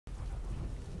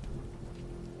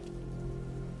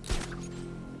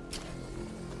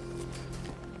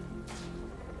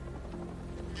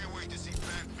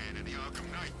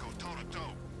ARKHAM Knight go toe-to-toe.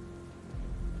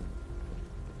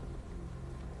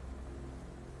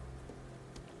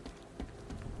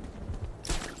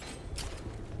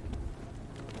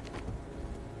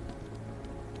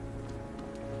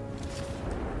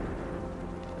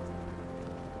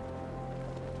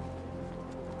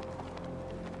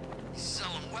 He's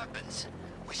selling weapons.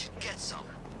 We should get some.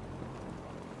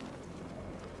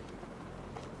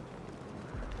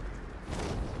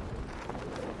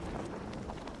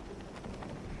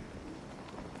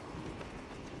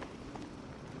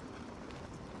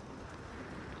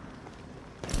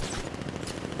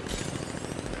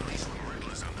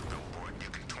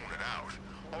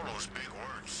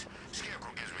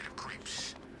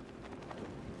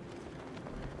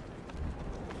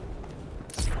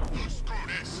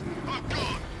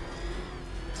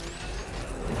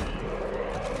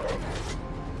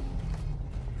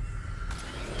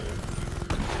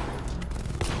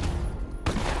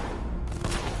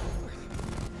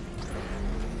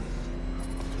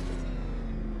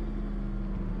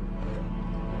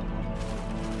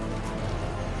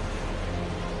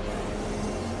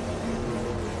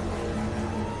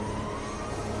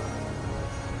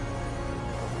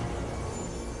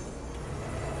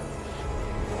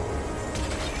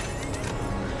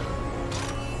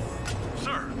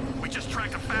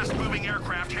 Tracked a fast-moving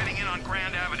aircraft heading in on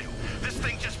Grand Avenue. This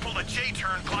thing just pulled a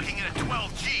J-turn, clocking in at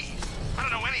 12 Gs. I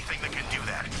don't know anything that can do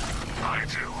that. I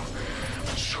do.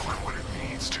 Show it what it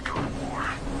needs to go to war.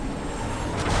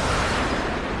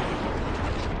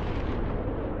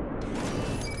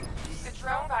 The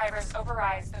drone virus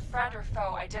overrides the friend or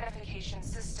foe identification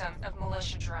system of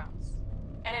militia drones.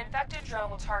 An infected drone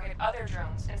will target other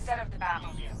drones instead of the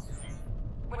battlefield.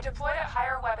 When deployed at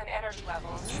higher weapon energy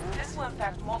levels, this will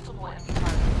infect multiple enemy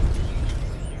targets.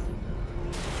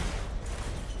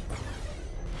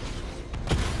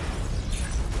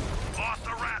 Lost the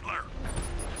Rattler!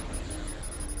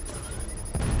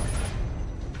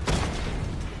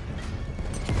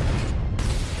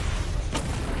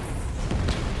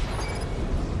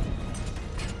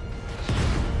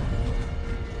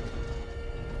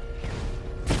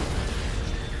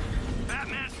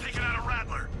 Batman's taken out a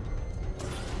Rattler!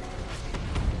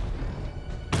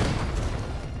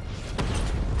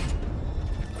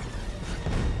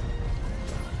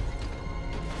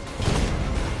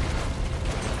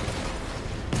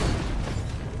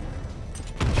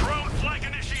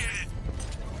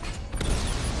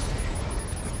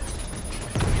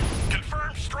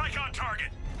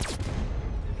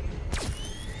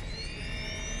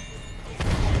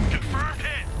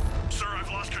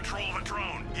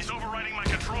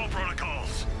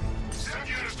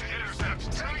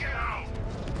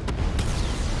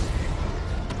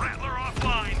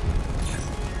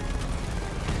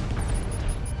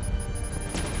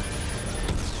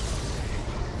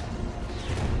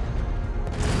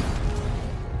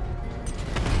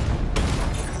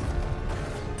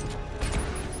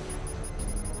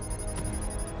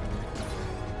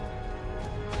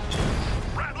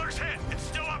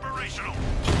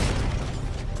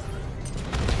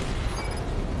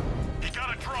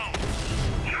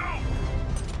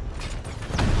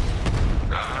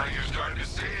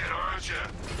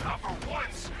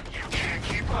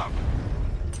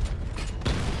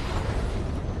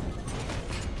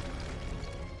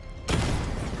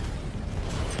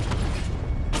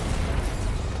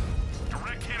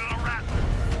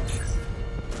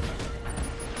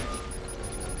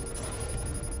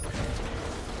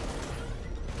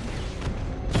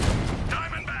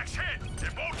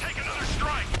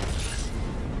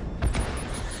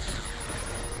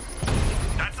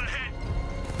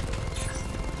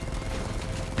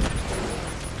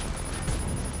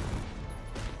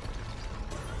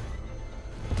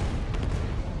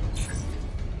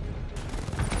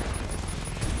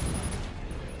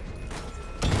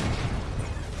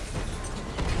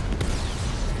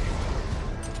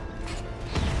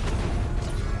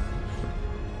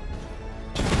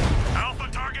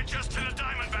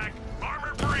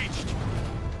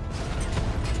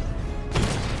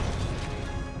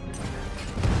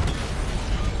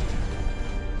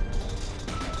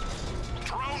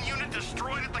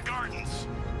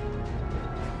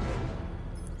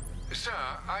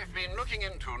 I've been looking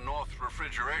into North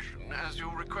Refrigeration as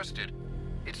you requested.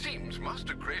 It seems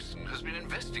Master Grayson has been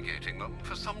investigating them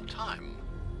for some time.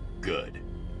 Good.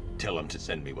 Tell him to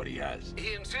send me what he has.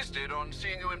 He insisted on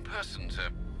seeing you in person, sir.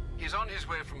 He's on his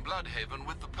way from Bloodhaven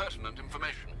with the pertinent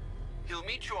information. He'll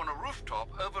meet you on a rooftop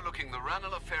overlooking the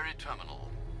Ranelagh Ferry Terminal.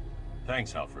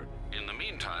 Thanks, Alfred. In the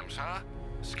meantime, sir,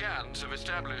 Scans have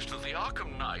established that the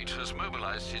Arkham Knight has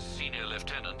mobilized his senior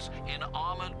lieutenants in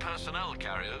armored personnel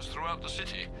carriers throughout the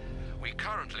city. We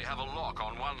currently have a lock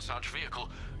on one such vehicle,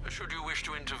 should you wish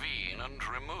to intervene and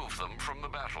remove them from the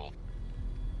battle.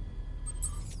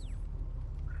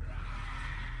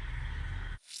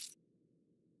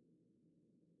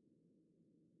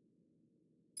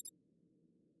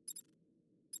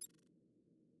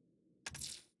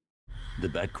 The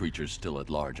bat creature's still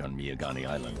at large on Miyagani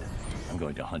Island. I'm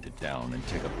going to hunt it down and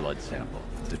take a blood sample,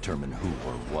 determine who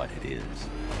or what it is.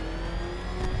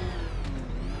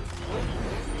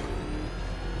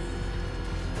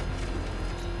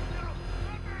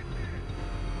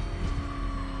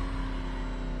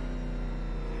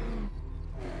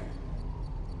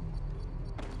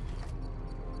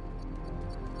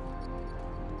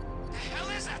 The hell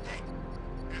is that thing?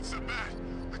 It's a bat.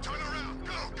 Turn around.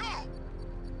 Go, go!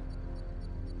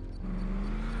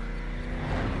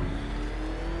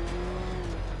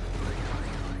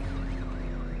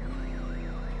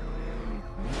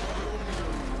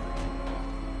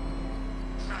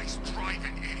 Nice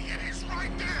driving, idiot. He's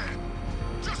right there.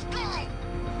 Just go!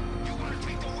 You want to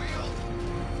take the wheel?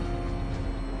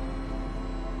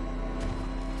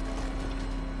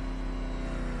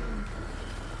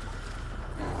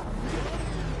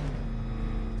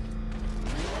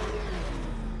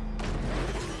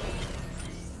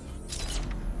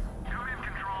 Unit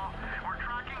control, we're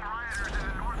tracking rioters in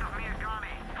the north of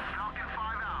Miyagani. Falcon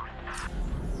 5 out.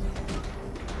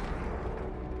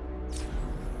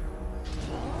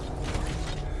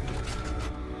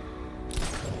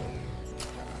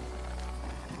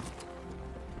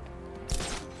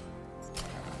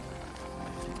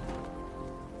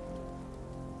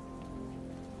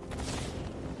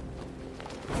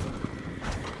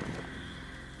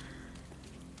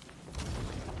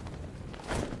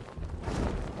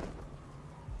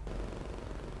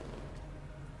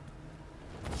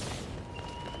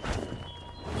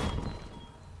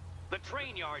 The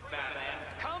train yard, Batman.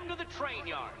 Come to the train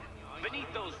yard.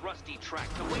 Beneath those rusty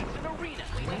tracks awaits an arena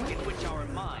in which our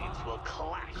minds will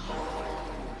clash.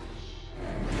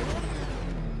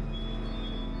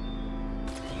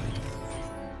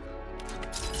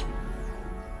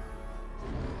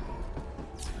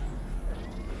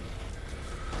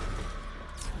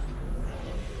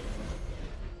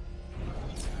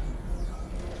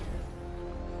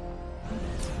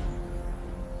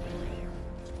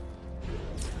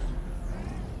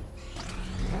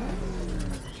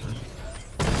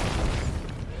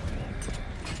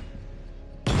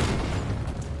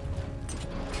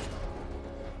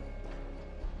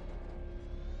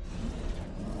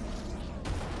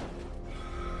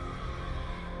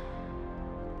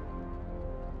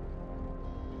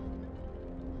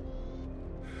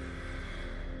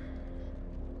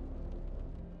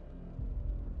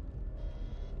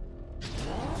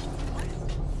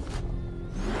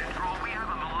 Control, we have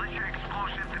a militia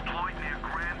explosive deployed near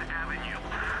Grand Avenue.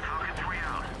 Falcon 3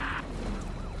 out.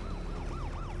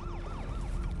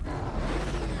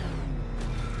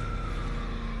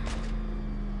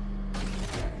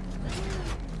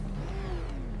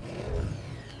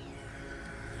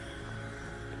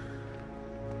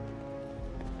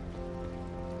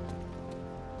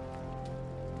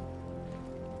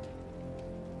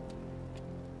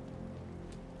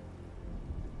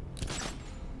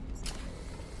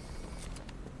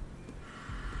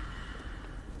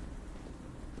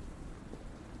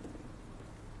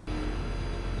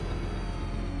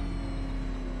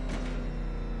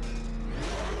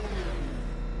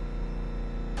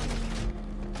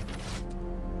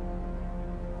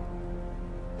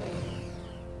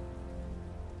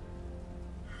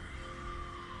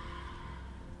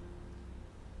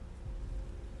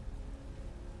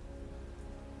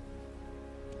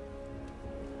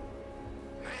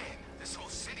 Man, this whole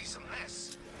city's a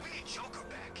mess. We need Joker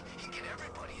back. He can get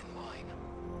everybody in line.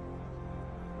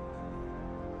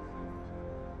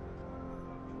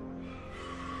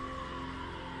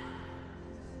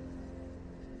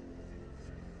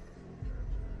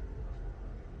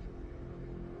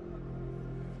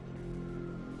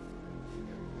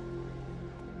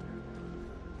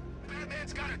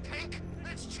 Batman's got a tank?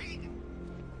 That's cheating.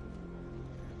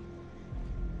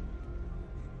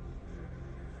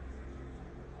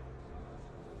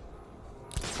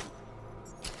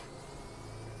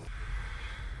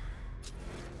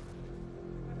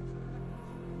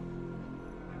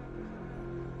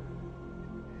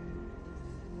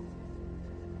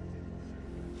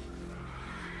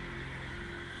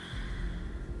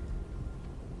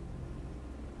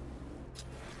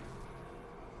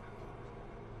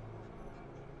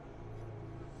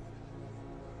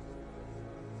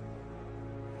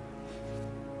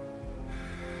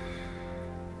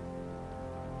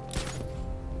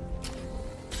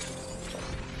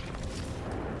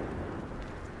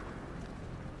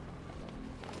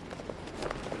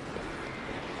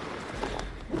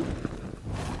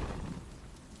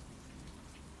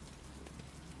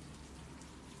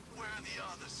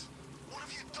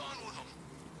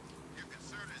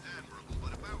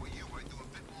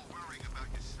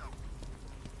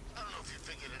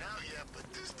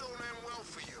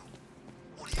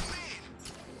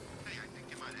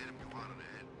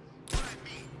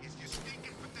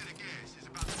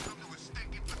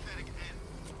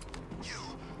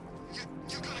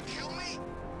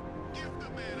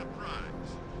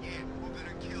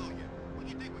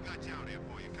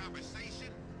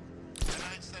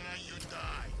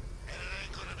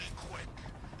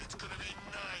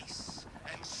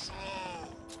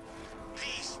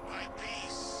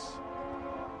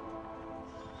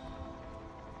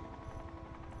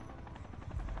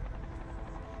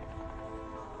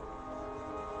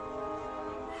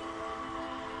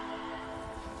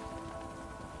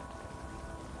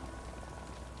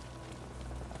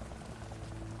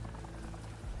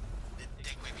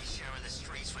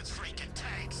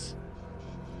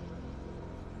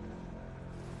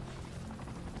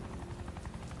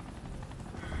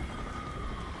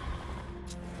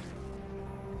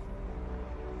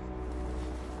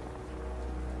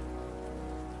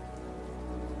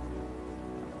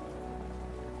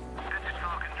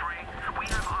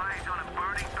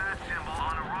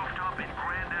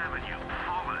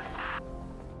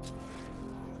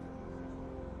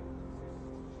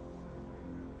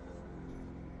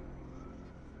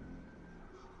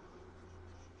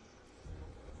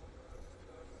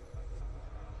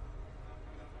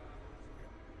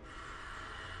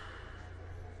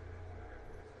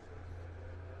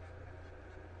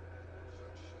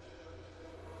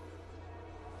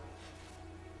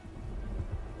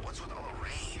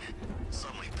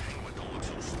 Suddenly, Penguin don't look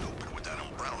so stupid with that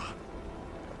umbrella.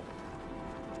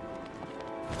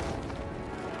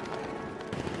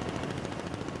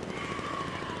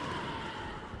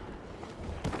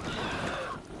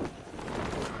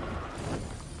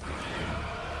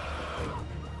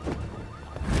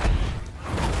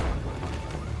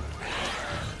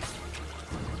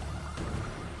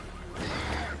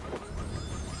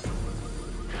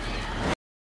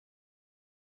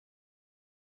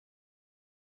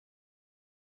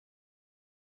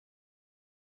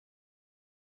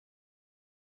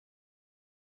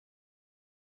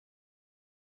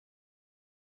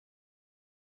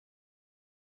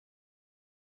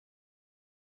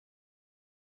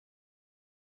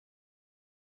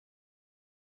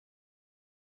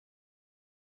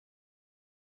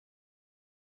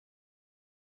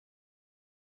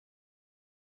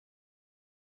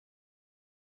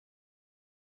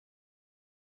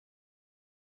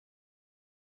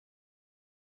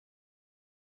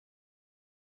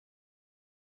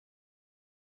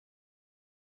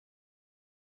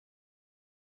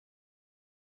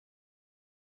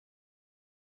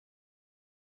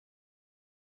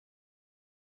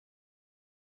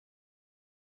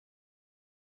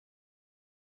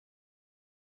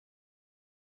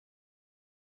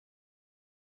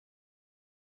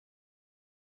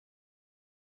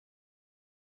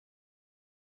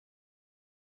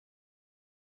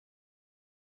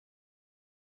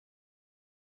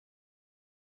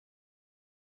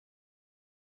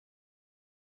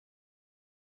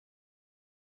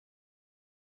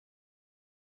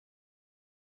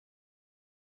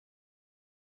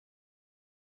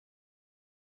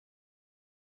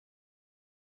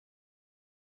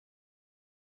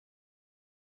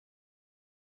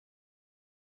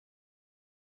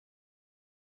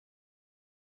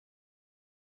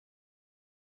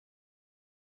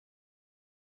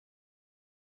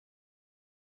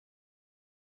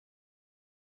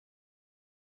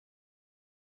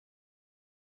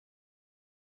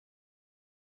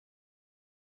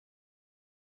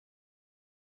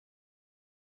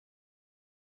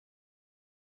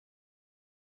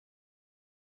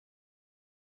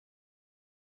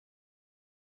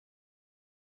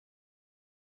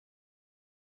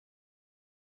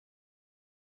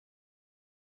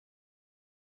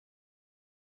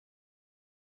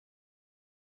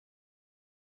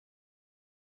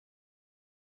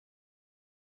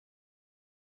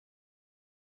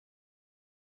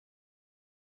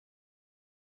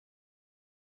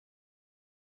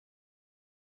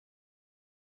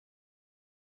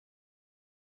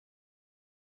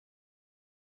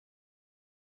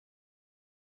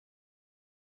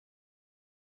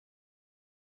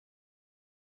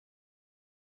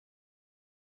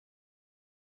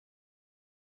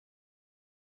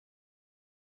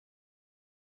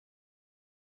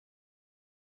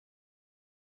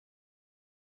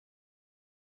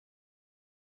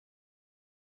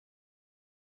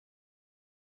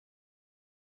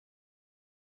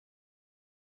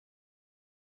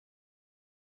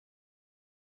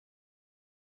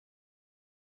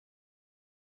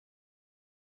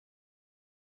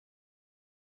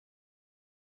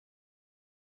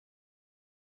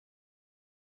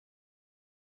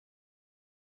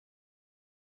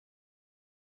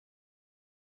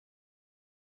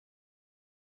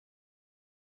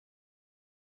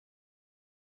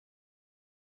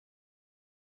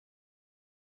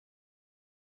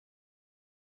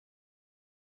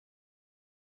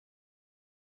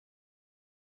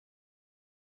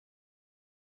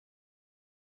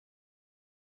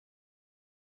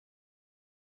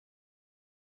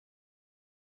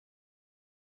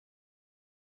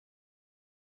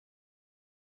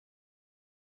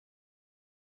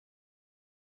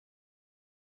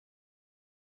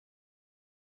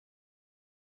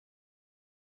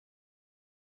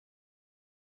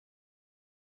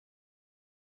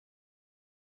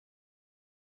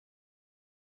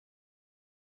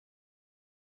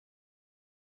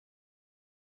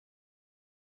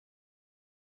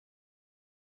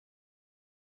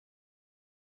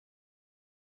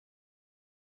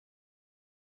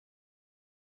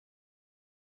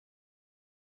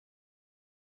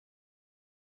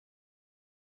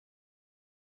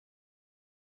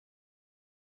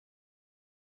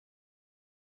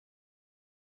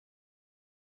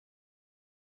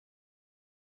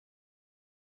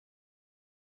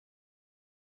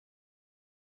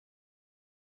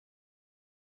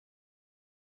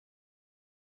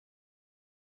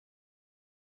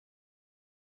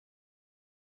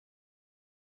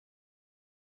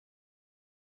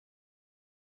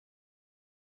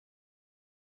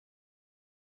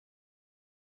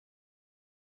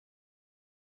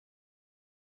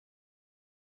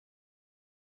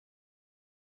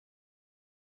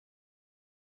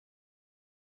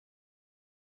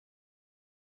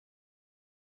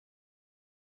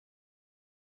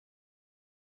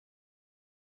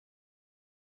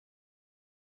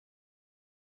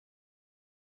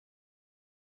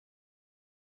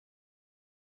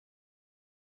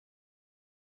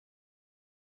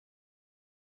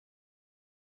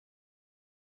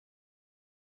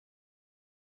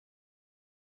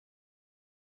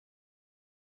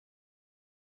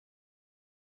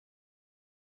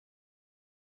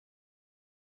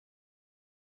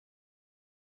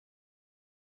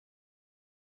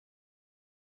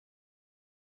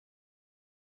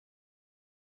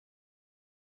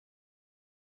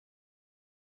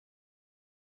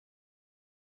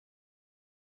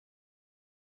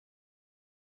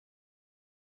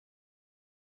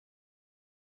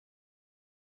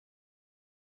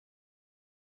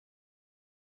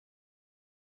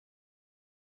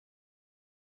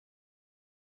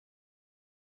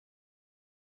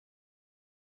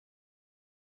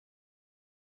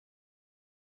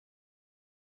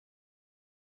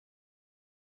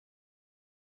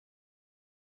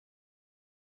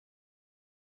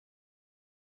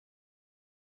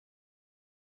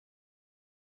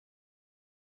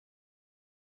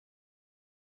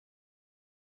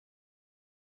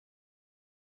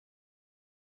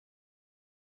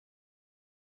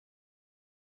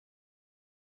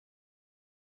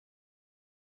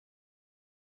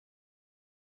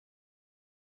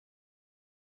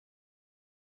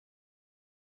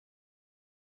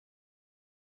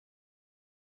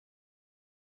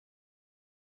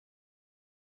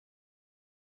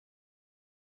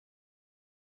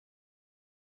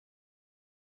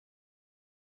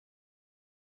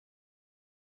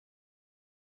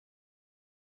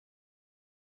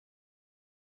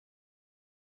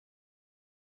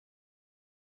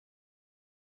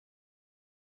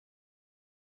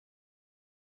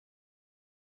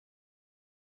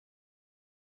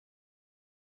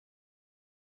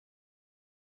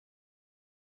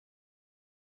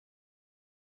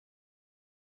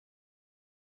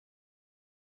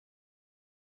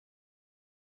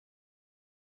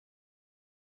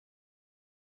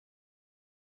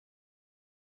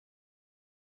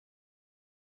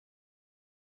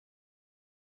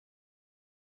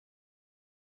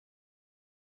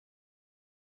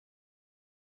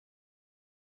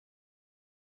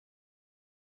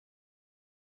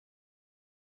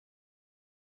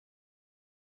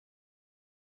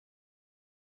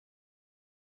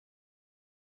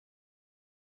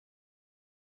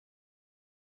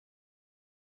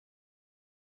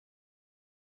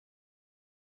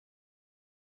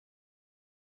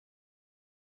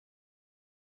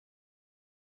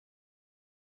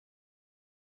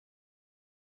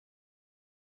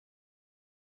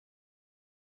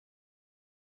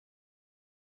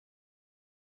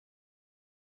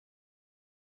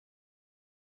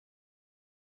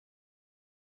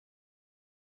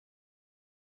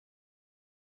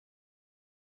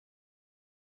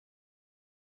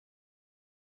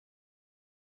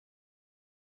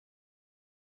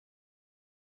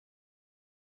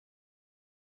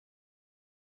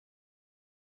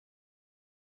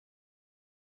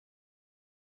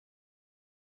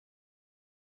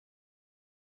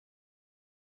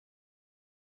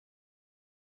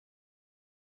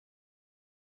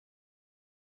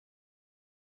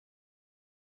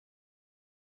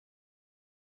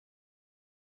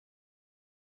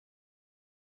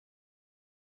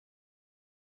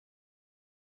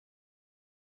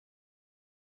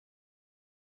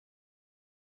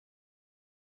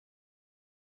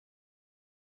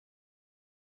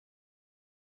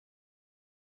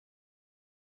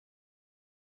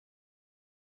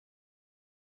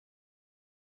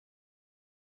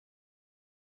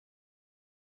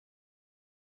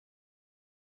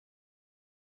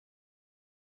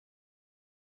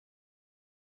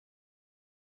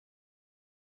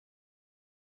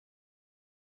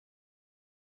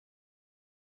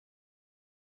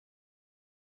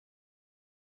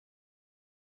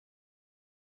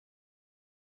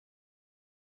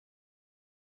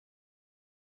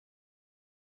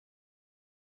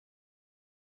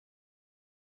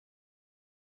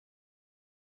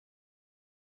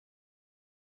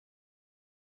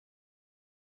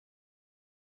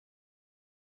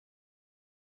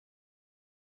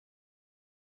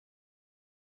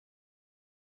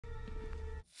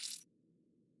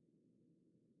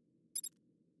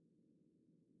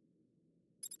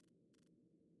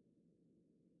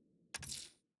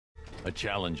 A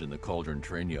challenge in the Cauldron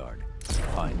train yard.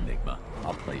 Fine, Enigma.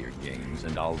 I'll play your games,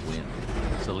 and I'll win.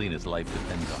 Selena's life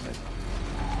depends on it.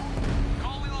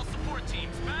 Calling all support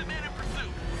teams. Batman in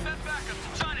pursuit. Send backup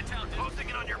to Chinatown. Posting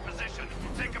in on your position.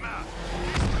 Take him out.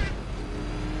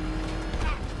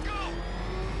 Go!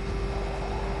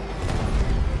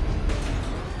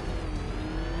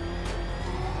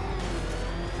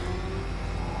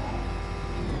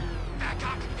 Back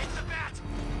up! It's the bat!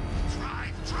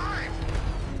 Drive! Drive!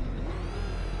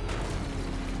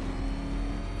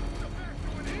 The bat's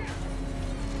going here!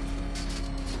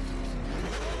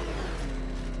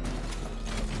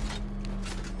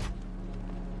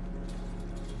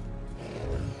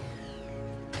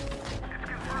 It's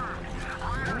confirmed.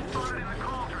 Radar spotted in the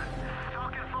cauldron.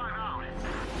 Falcon 5 out.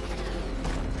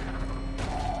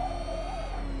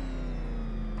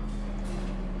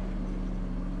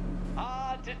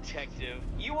 Ah, Detective,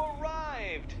 you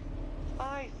arrived!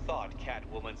 I thought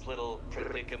Catwoman's little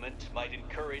predicament might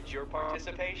encourage your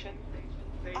participation.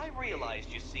 I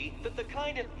realized, you see, that the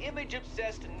kind of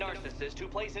image-obsessed narcissist who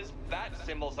places bat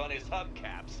symbols on his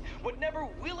hubcaps would never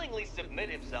willingly submit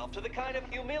himself to the kind of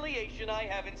humiliation I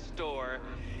have in store.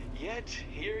 Yet,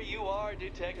 here you are,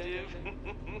 Detective.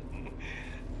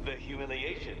 The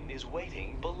humiliation is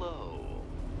waiting below.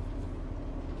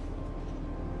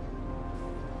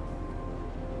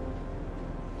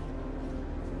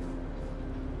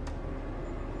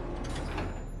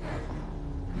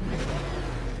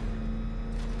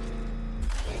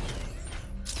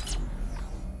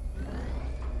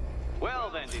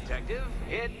 Well then, Detective,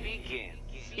 it begins.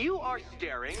 You are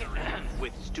staring,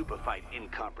 with stupefied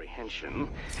incomprehension,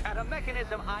 at a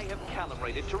mechanism I have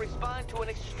calibrated to respond to an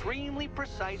extremely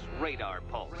precise radar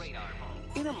pulse.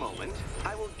 In a moment,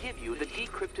 I will give you the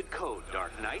decrypted code,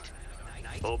 Dark Knight.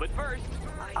 Oh, but first,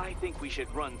 I think we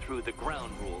should run through the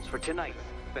ground rules for tonight's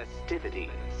festivities.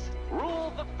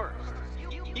 Rule the first.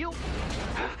 You...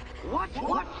 What?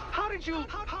 How did you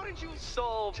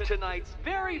solve tonight's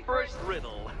very first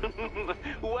riddle?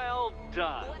 Well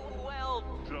done. Well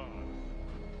done.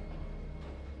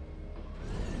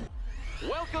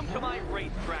 Welcome to my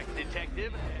racetrack,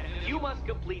 Detective. You must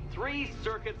complete 3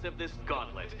 circuits of this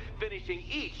gauntlet, finishing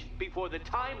each before the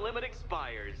time limit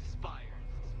expires.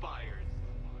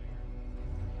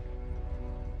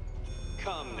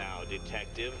 Come now,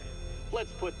 Detective.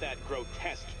 Let's put that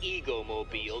grotesque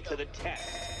ego-mobile to the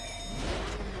test.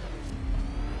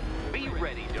 Be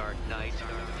ready, Dark Knight.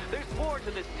 There's more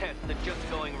to this test than just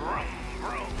going vroom,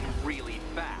 vroom really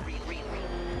fast.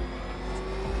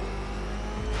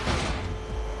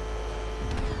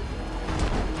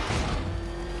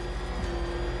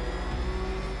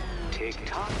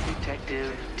 Tick-tock,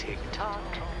 Detective, tick-tock.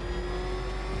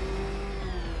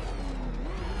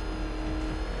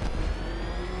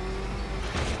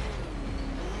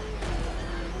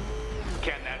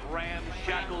 Can that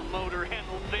ramshackle motor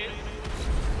handle this?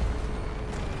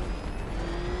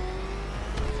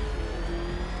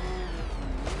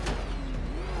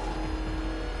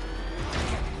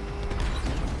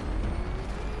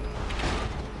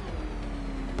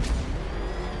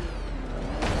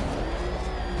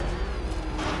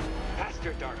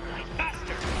 Faster, Dark Knight,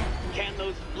 faster! Can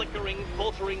those flickering,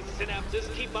 faltering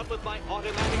synapses keep up with my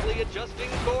automatically adjusting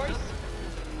course?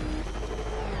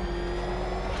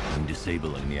 I'm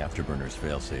disabling the afterburner's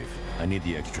failsafe. I need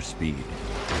the extra speed.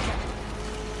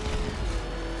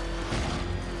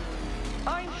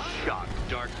 I'm shocked,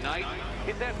 Dark Knight.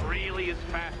 Is that really as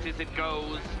fast as it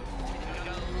goes?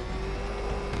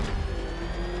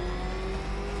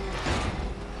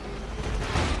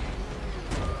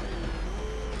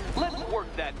 Let's work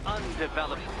that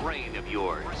undeveloped brain of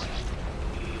yours.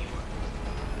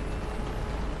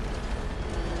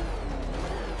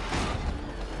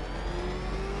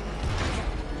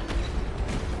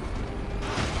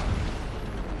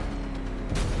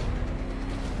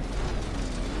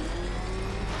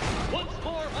 Once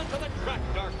more onto the track,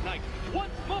 Dark Knight.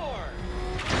 Once more!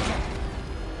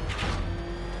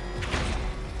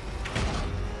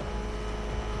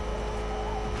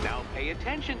 Now pay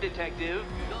attention, Detective.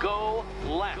 Go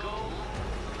left.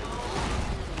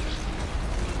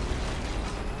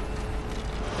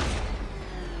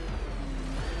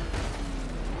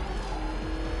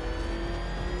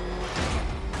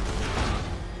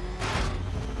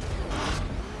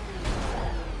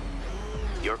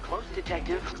 You're close,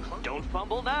 Detective. Don't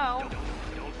fumble now.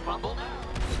 Don't fumble now.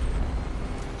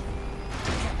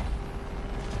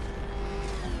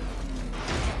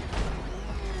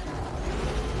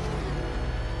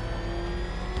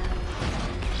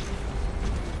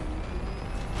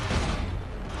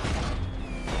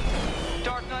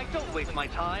 Dark Knight, don't waste worth my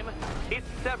time? It's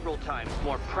several times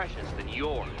more precious than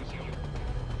yours.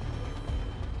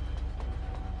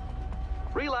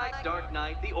 Relax, Dark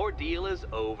Knight. The ordeal is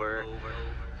over.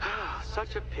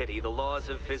 Such a pity the laws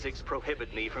of physics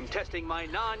prohibit me from testing my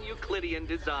non-Euclidean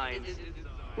designs.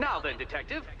 Now then,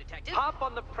 Detective, hop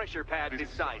on the pressure pad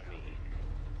beside me.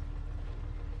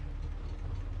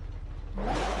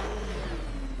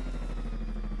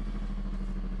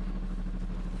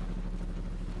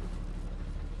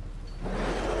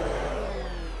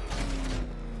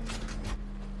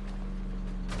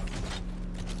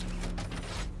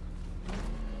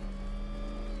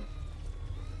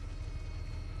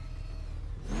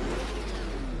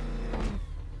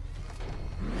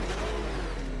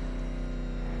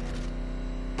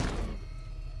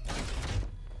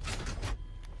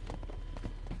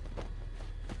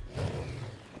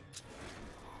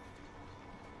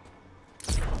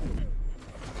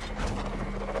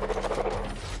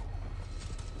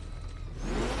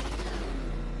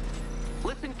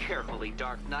 Carefully,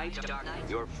 Dark Knight.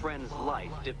 Your friend's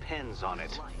life depends on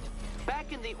it.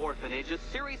 Back in the orphanage, a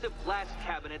series of glass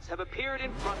cabinets have appeared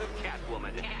in front of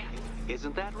Catwoman.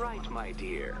 Isn't that right, my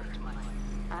dear?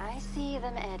 I see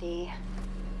them, Eddie.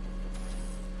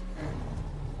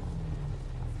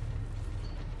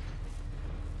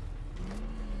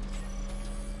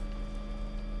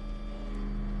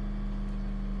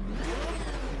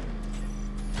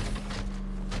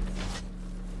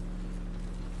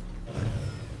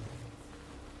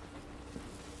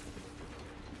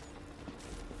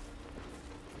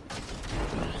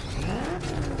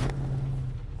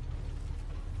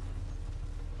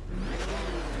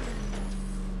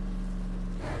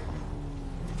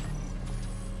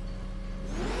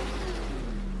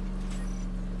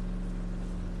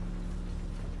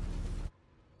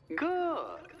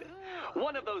 Good.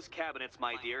 One of those cabinets,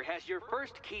 my dear, has your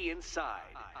first key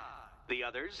inside. The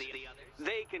others?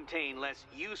 They contain less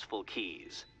useful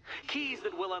keys. Keys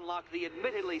that will unlock the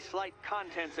admittedly slight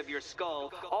contents of your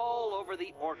skull all over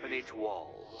the orphanage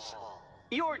walls.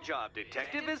 Your job,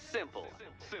 Detective, is simple.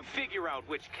 Figure out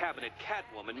which cabinet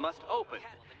Catwoman must open.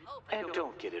 And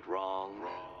don't get it wrong.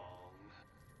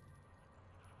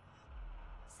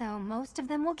 So most of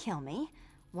them will kill me,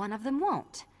 one of them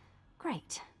won't.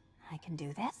 Great. I can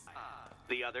do this.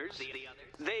 The others?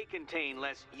 They contain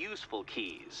less useful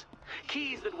keys.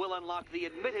 Keys that will unlock the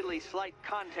admittedly slight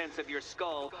contents of your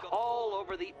skull all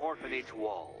over the orphanage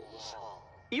walls.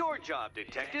 Your job,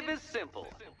 Detective, is simple.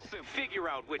 Figure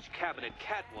out which cabinet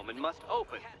Catwoman must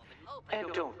open. And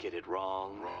don't get it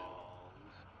wrong.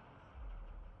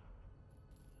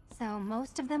 So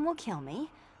most of them will kill me,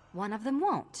 one of them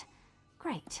won't.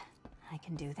 Great. I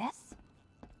can do this.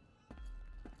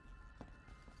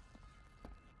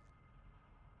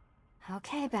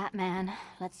 Okay, Batman.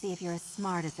 Let's see if you're as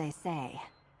smart as they say.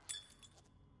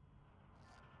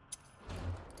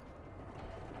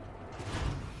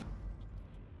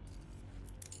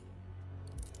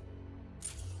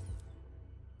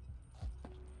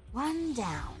 One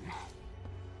down.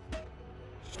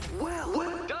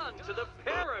 Well done to the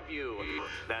pair of you.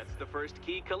 That's the first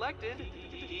key collected.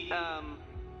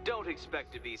 Don't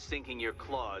expect to be sinking your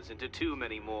claws into too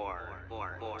many more.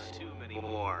 Too many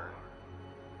more.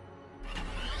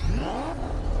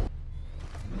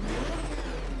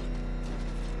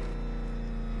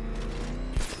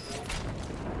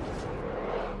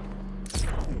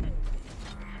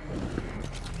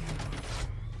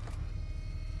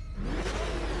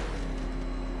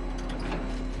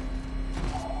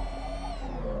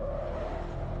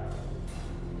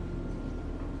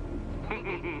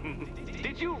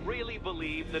 Did you really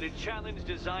believe that a challenge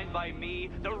designed by me,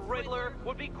 the Riddler,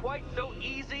 would be quite so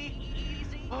easy?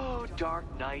 Oh, Dark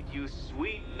Knight, you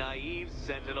sweet, naive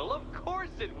sentinel, of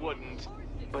course it wouldn't!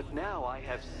 But now I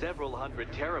have several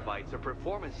hundred terabytes of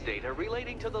performance data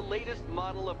relating to the latest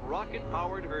model of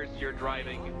rocket-powered hearse you're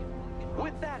driving.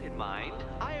 With that in mind,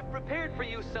 I have prepared for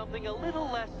you something a little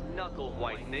less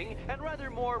knuckle-whitening and rather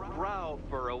more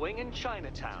brow-furrowing in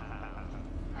Chinatown.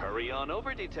 Hurry on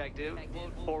over, Detective,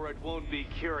 or it won't be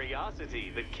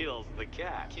curiosity that kills the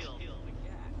cat.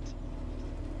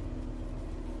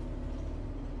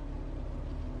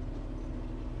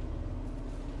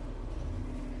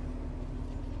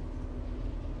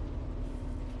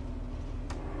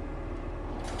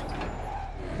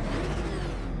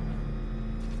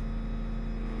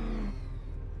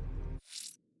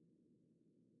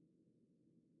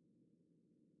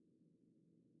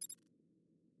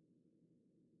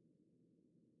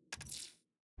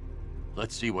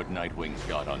 Let's see what Nightwing's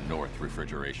got on North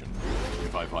Refrigeration.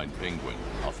 If I find Penguin,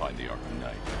 I'll find the Arkham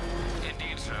Knight.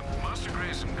 Indeed, sir. Master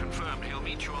Grayson confirmed he'll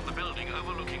meet you on the building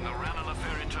overlooking the Ranelagh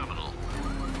Ferry Terminal.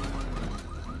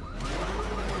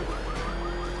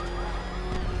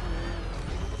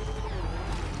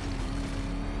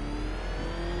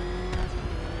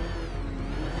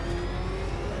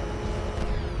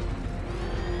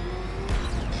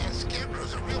 Yeah,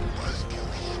 Scarecrow's a real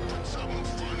buzzkill. He should put something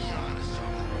funny on or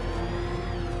something.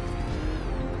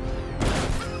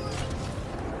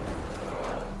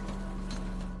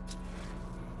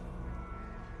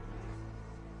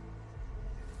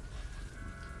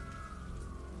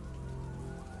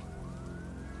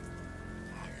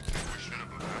 You think we should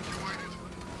have evacuated?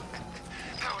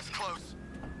 That was close.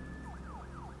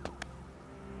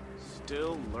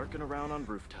 Still lurking around on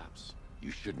rooftops.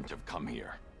 You shouldn't have come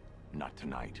here. Not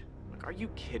tonight. Like, are you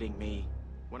kidding me?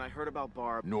 When I heard about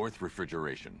Barb... North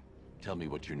Refrigeration. Tell me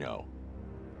what you know.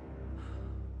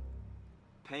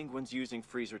 Penguin's using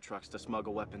freezer trucks to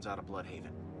smuggle weapons out of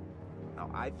Bloodhaven. Now,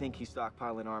 I think he's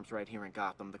stockpiling arms right here in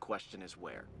Gotham. The question is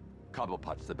where.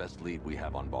 Cobblepot's the best lead we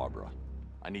have on Barbara.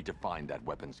 I need to find that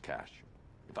weapons cache.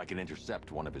 If I can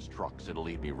intercept one of his trucks, it'll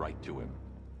lead me right to him.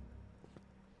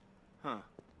 Huh.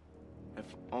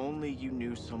 If only you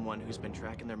knew someone who's been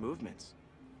tracking their movements.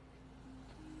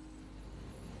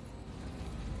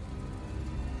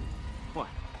 What?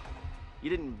 You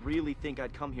didn't really think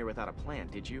I'd come here without a plan,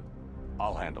 did you?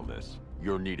 I'll handle this.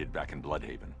 You're needed back in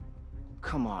Bloodhaven.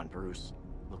 Come on, Bruce.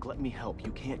 Look, let me help.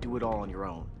 You can't do it all on your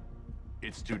own.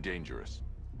 It's too dangerous.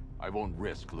 I won't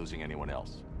risk losing anyone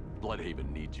else.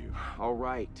 Bloodhaven needs you. All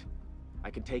right. I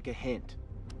can take a hint.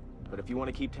 But if you want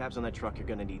to keep tabs on that truck, you're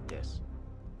gonna need this.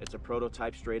 It's a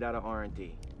prototype straight out of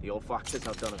R&D. The old fox has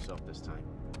outdone himself this time.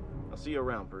 I'll see you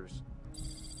around, Bruce.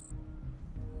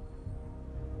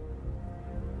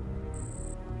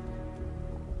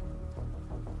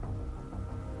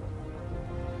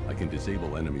 I can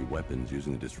disable enemy weapons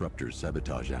using the Disruptor's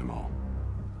sabotage ammo.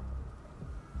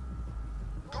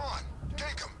 Go on,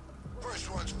 take them.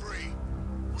 First one's free.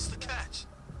 What's the catch?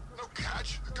 No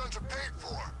catch. The guns are paid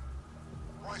for.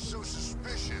 Why so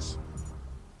suspicious?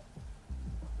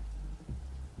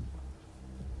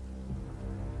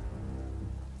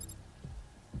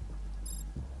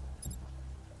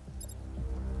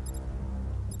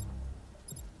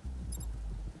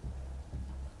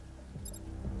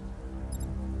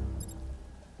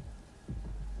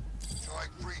 You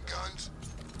like free guns?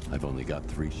 I've only got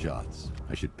 3 shots.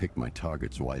 I should pick my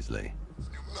targets wisely.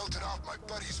 You melted off my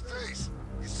buddy's face.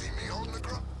 You see me holding the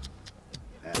grub?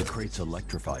 The crate's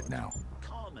electrified now.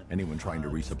 Anyone trying to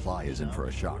resupply is in for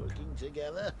a shock. Working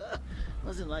together?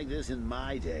 Wasn't like this in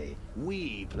my day.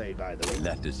 We played by the rules.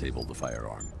 That disabled the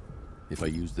firearm. If I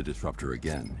use the disruptor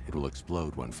again, it will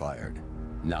explode when fired,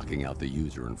 knocking out the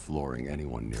user and flooring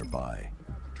anyone nearby.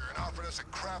 Gurn offered us a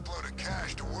crap load of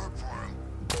cash to work for him.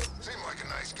 Seemed like a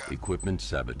nice guy. Equipment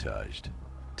sabotaged.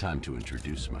 Time to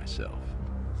introduce myself.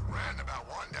 Ran about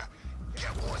one to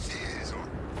get what's his or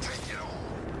take it all.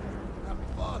 Grab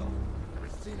a bottle. Never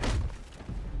seen it.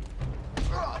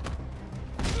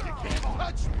 You can't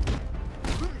touch me!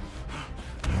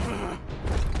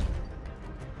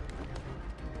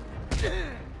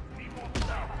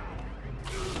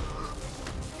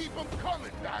 Keep them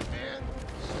coming, Batman!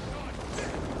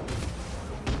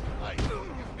 I know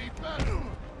you'd be better!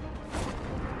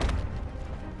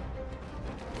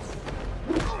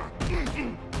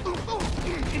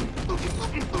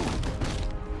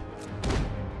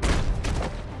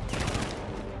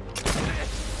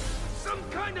 Some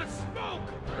kind of smoke!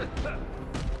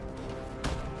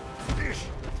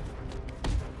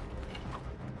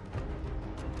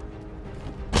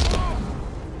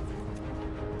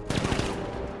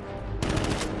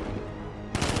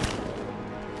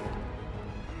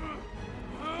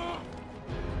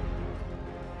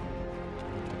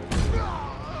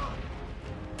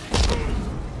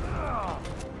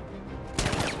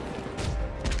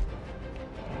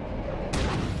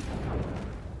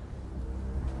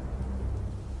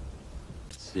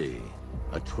 See,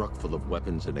 a truck full of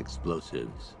weapons and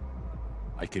explosives.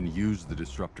 I can use the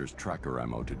Disruptor's tracker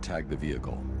ammo to tag the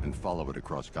vehicle and follow it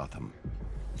across Gotham.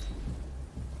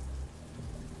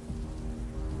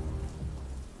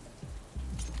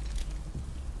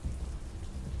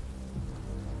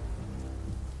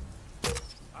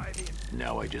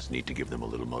 Now I just need to give them a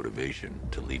little motivation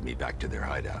to lead me back to their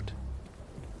hideout.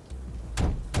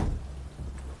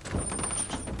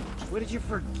 What did you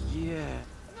forget?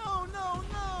 No, no,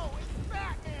 no! It's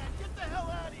Batman! Get the hell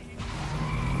out of here!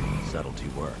 Subtlety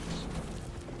works.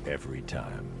 Every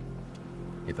time.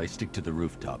 If I stick to the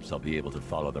rooftops, I'll be able to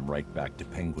follow them right back to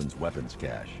Penguin's weapons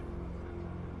cache.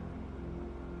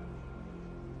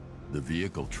 The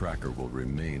vehicle tracker will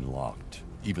remain locked,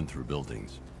 even through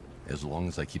buildings, as long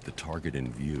as I keep the target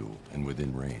in view and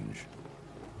within range.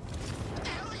 What the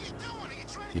hell are you doing? Are you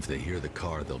trying to... If they hear the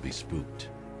car, they'll be spooked.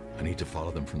 I need to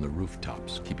follow them from the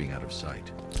rooftops, keeping out of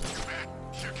sight. Man,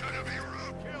 you're gonna be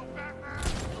roadkill, Batman!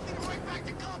 You'll be right back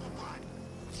to Cobblepot.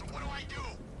 So what do I do?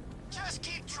 Just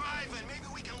keep driving. Maybe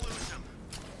we can lose him.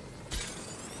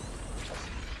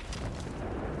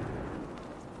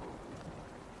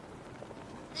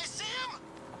 You see him?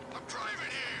 I'm driving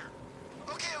here.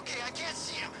 Okay, I can't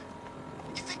see him.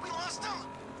 You think we lost him?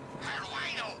 How do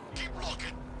I know? Keep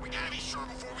looking. We gotta be sure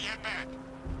before we head back.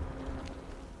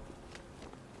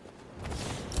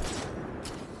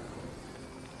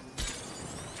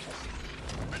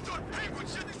 I thought Penguin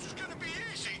said this was gonna be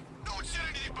easy. No one said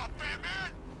anything about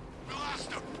Batman. We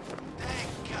lost him. Thank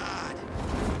God.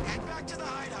 Head back to the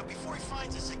hideout before he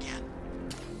finds us again.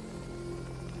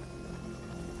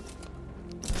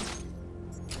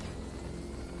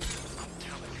 I'm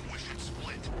telling you, we should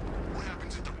split. What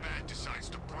happens if the Bat decides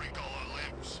to break all our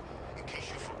limbs? In case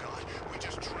you forgot, we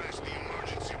just trashed the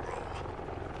emergency room.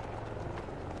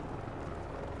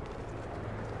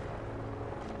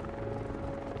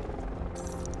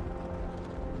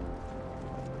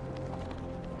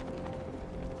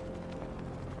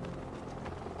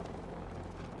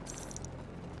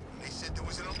 They said there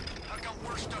was an... How come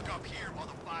we're stuck up here while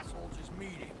the boss holds his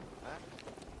meeting?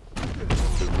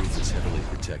 The roof is heavily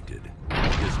protected.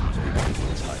 This must be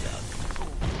Penguin's hideout.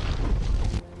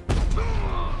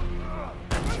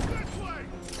 This way!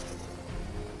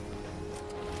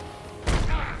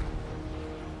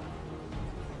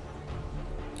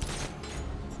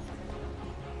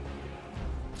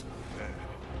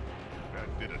 That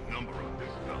did a number on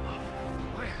this fella.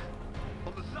 Where?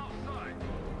 On the south side.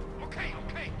 Okay.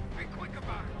 Be quick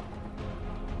about it.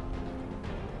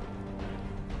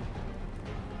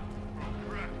 Oh,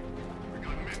 crap. We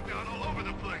got men down all over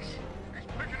the place. He's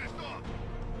picking us off.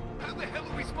 How the hell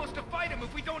are we supposed to fight him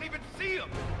if we don't even see him?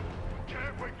 We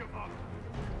can't wake him up.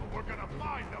 But we're gonna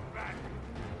find him back.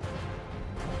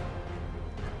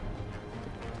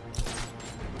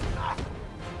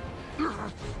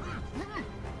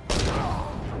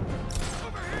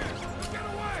 Over here! Get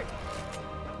away!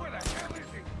 Where the hell is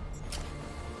he?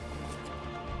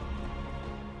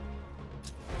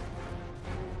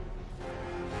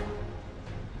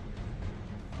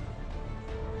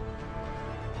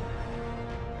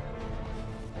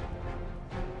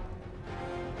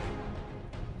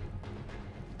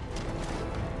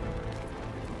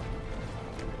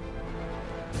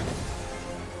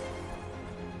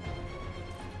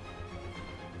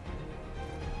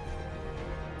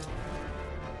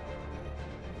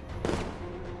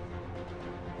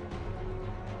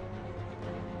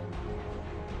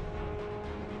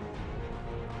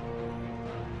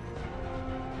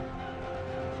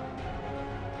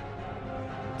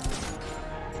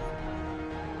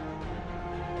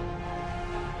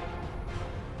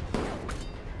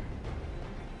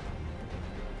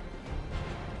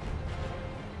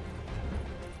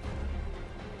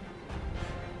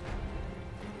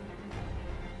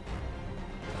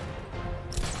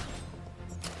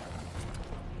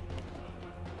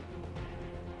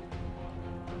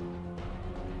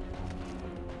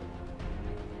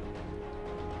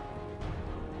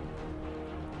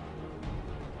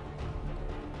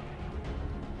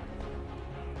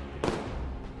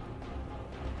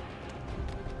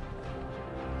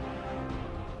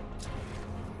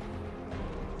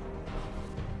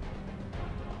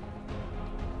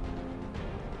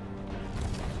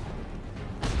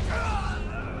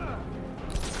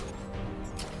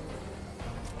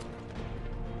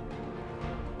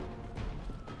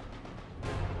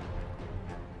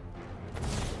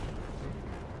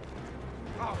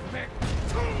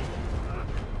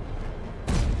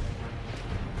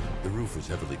 The roof was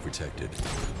heavily protected.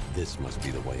 This must be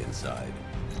the way inside.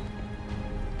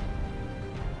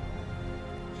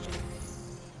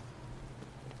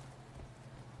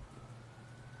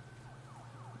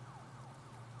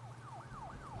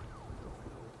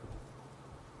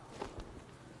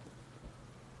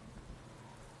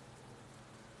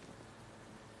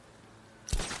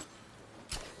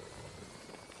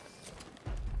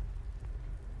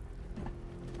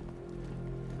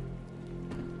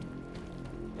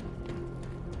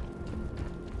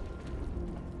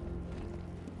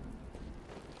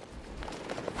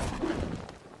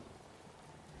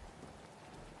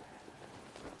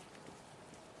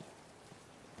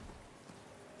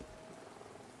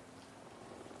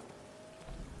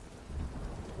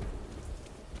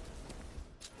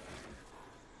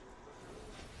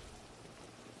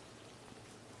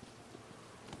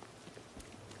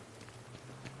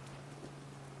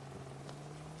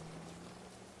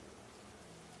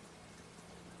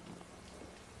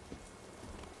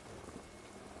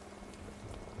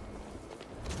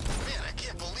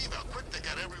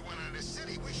 the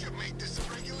city, we should make this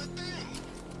a regular thing.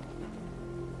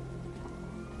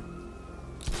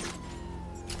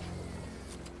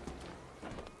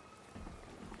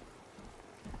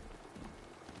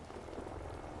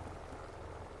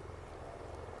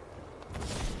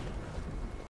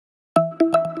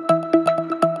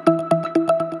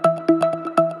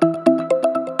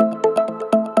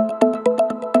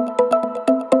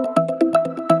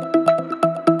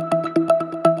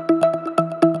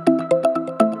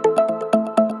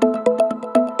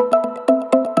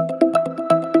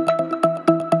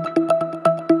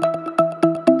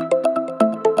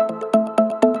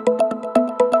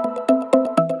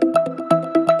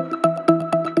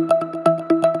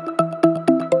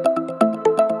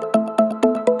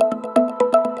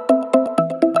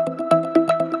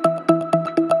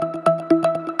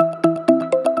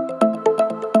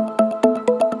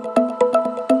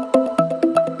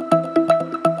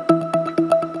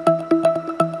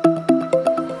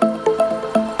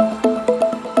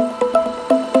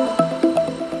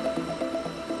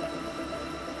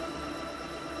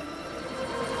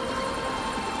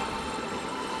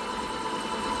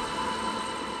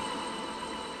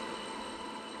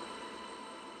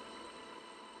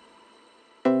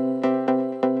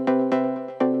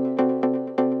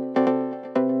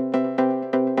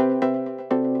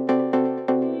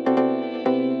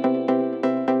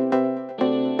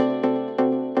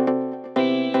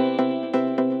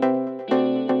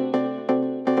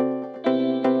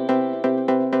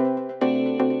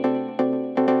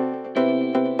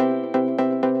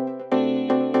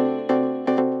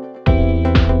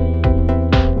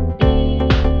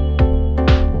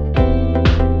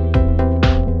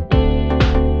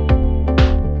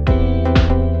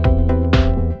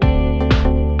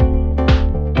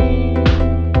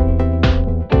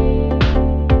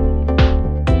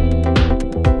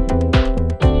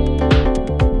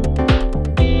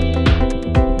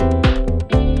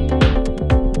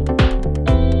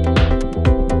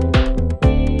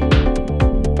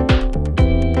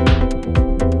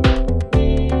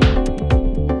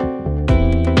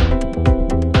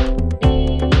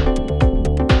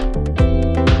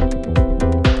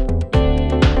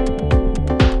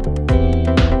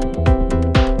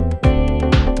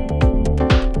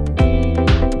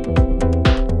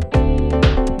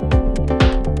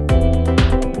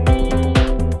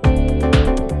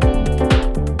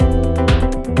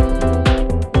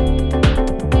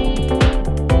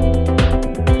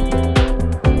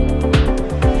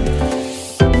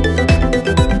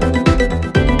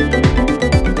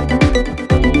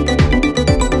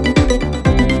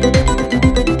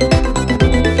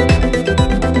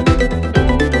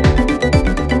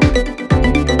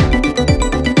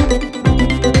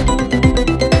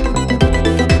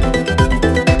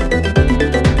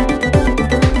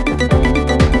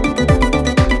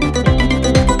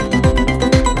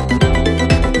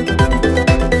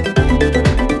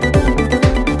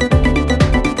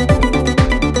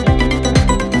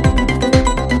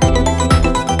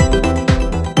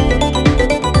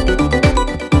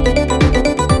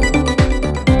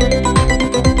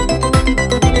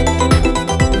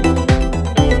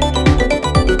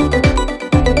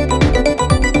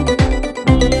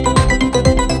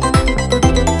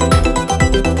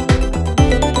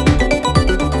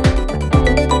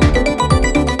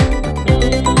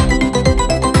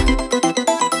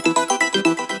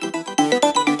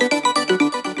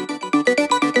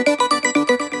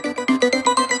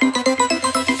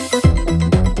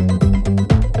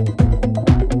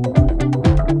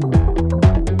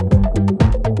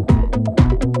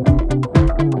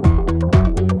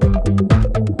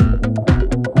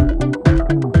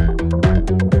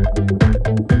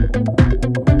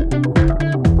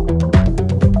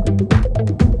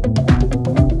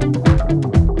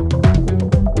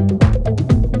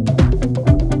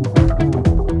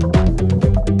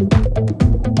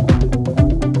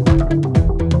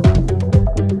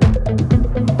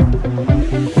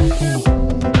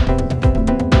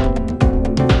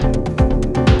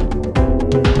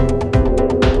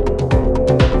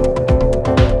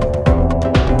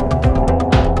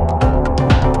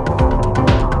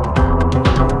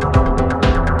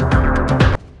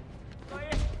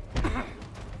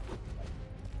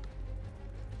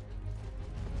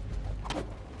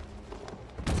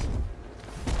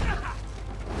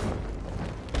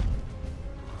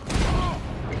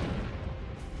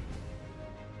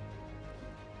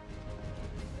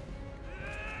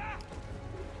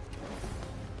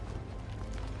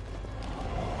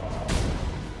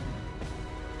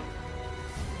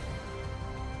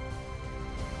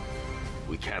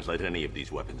 We can't let any of these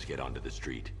weapons get onto the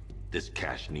street. This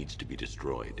cache needs to be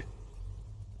destroyed.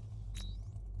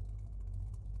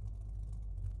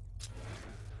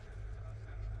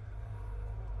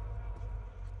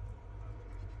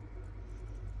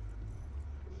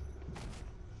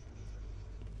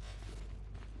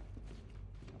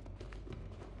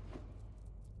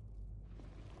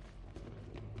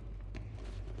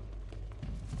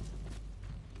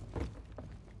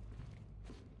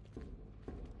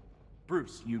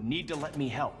 Bruce, you need to let me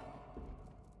help.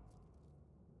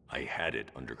 I had it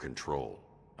under control.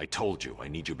 I told you, I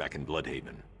need you back in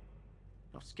Bloodhaven.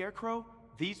 Now, Scarecrow,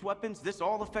 these weapons, this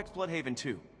all affects Bloodhaven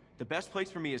too. The best place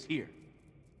for me is here.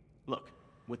 Look,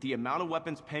 with the amount of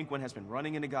weapons Penguin has been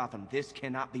running into Gotham, this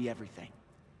cannot be everything.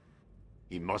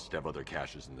 He must have other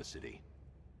caches in the city.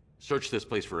 Search this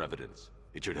place for evidence.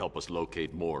 It should help us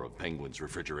locate more of Penguin's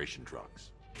refrigeration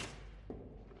trucks.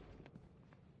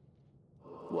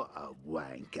 What a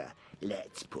wanker.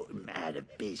 Let's put him out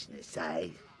of business, eh?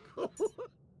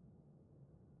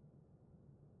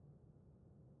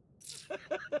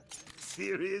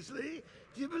 Seriously?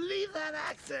 Do you believe that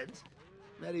accent?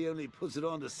 That he only puts it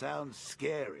on to sound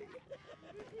scary.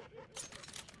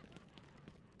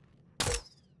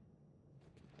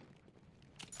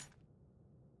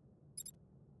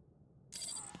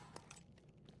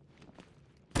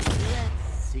 Let's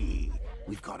see.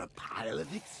 We've got a pile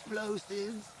of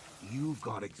explosives. You've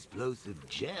got explosive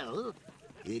gel.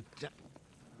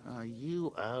 Are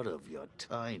you out of your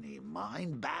tiny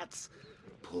mind, Bats?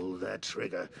 Pull that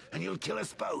trigger, and you'll kill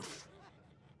us both.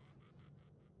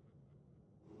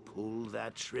 Pull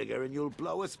that trigger, and you'll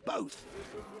blow us both.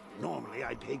 Normally,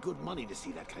 I'd pay good money to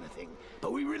see that kind of thing,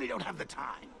 but we really don't have the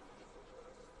time.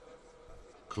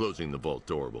 Closing the vault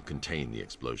door will contain the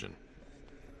explosion.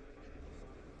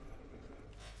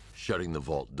 Shutting the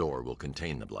vault door will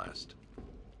contain the blast.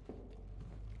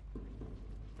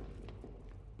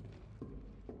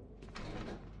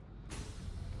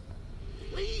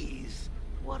 Please,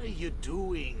 what are you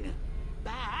doing?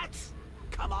 Bats,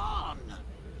 come on.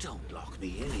 Don't lock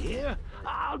me in here.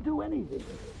 I'll do anything.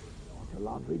 Want your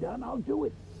laundry done? I'll do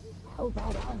it. Help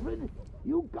out, Alfred.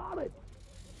 You got it.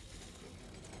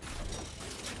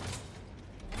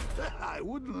 I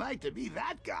wouldn't like to be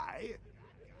that guy.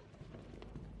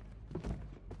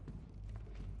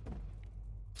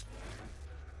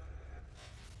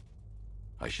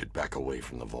 I should back away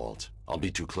from the vault. I'll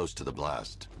be too close to the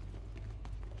blast.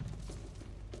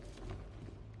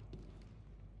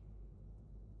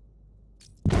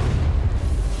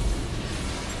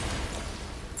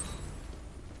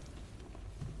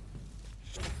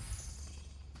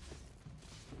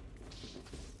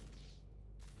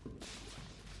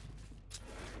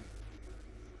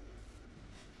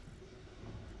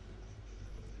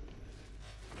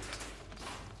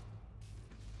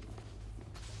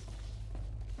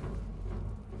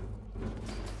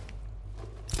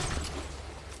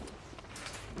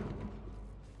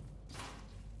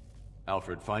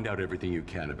 Alfred, find out everything you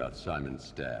can about Simon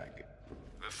Stagg.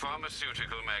 The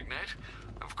pharmaceutical magnate?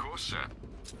 Of course, sir.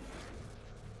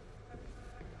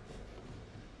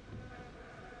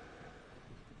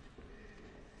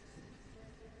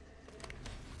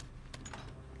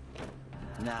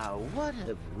 Now, what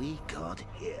have we got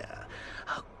here?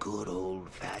 A good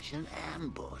old-fashioned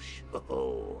ambush.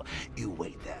 Oh, you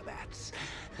wait there, Bats.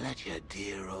 Let your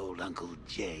dear old Uncle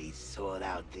Jay sort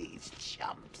out these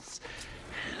chumps.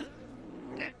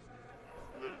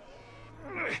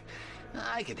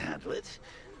 I can handle it,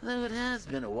 though it has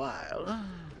been a while.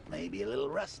 Maybe a little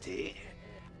rusty.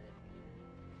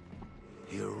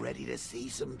 You ready to see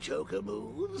some Joker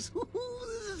moves?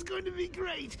 This is going to be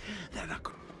great. They're not...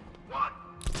 One,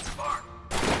 mark.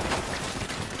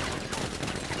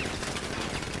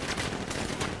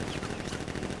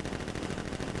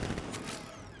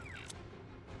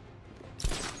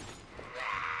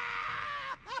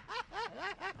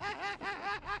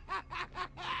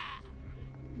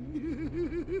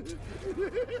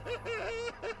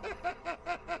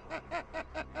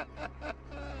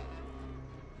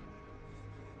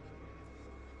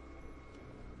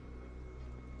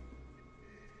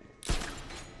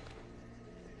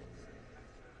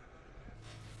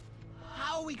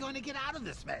 How are we going to get out of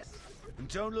this mess?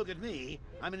 Don't look at me.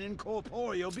 I'm an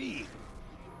incorporeal being.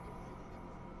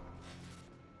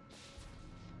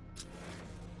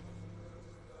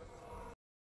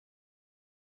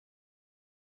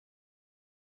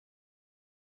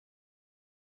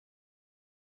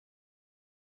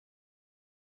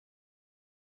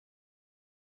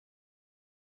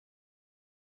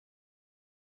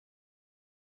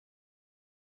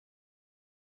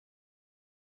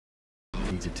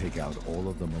 I need to take out all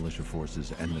of the militia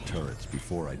forces and the turrets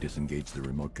before I disengage the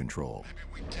remote control.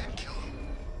 Maybe we did kill him.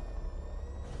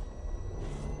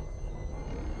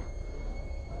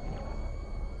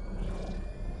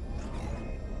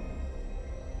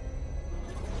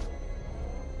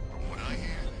 From what I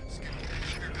hear, Skip,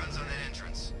 keep your guns on that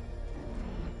entrance.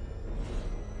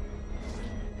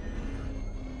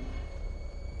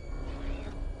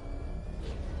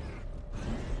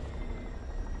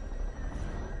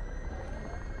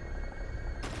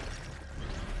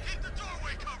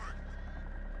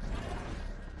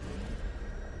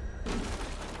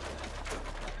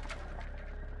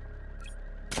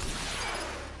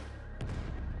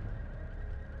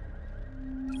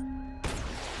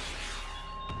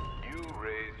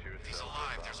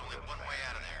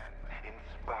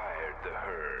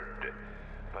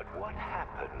 But what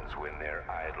happens when their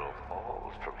idol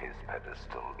falls from his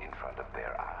pedestal in front of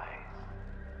their eyes?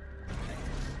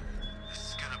 This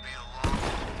is gonna be a long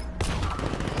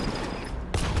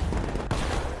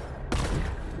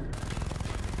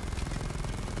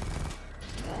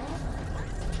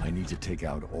one. I need to take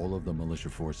out all of the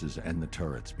militia forces and the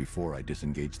turrets before I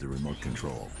disengage the remote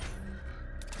control.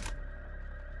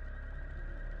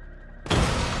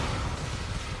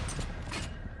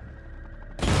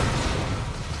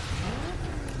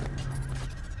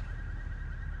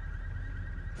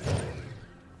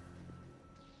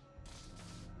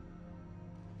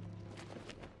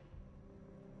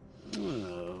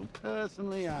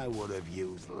 Personally, I would have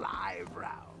used live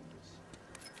rounds.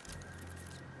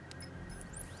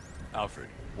 Alfred,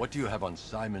 what do you have on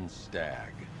Simon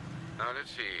Stagg? Now,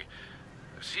 let's see.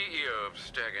 CEO of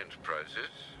Stagg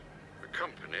Enterprises, a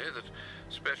company that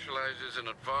specializes in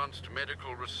advanced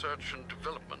medical research and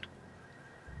development.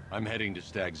 I'm heading to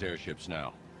Stagg's airships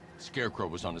now. Scarecrow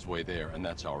was on his way there, and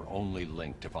that's our only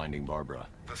link to finding Barbara.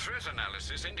 The threat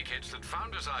analysis indicates that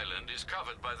Founders Island is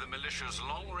covered by the militia's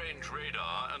long-range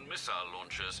radar and missile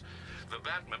launchers. The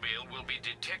Batmobile will be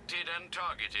detected and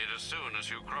targeted as soon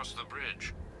as you cross the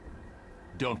bridge.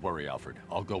 Don't worry, Alfred.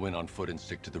 I'll go in on foot and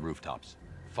stick to the rooftops.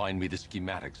 Find me the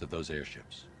schematics of those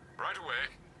airships. Right away.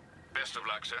 Best of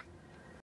luck, sir.